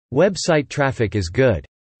Website traffic is good.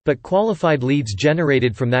 But qualified leads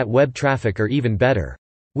generated from that web traffic are even better.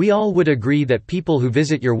 We all would agree that people who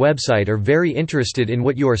visit your website are very interested in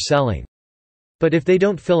what you are selling. But if they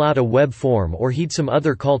don't fill out a web form or heed some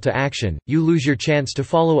other call to action, you lose your chance to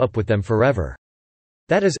follow up with them forever.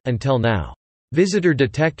 That is, until now. Visitor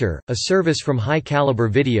Detector, a service from Caliber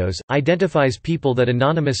Videos, identifies people that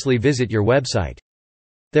anonymously visit your website.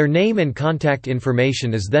 Their name and contact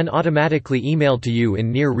information is then automatically emailed to you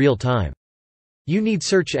in near real time. You need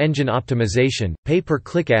search engine optimization,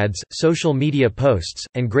 pay-per-click ads, social media posts,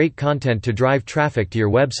 and great content to drive traffic to your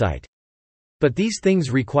website. But these things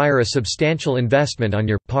require a substantial investment on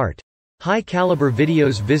your part. Caliber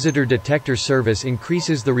Videos Visitor Detector service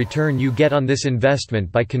increases the return you get on this investment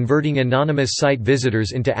by converting anonymous site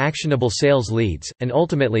visitors into actionable sales leads, and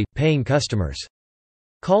ultimately, paying customers.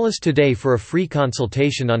 Call us today for a free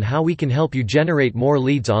consultation on how we can help you generate more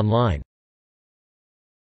leads online.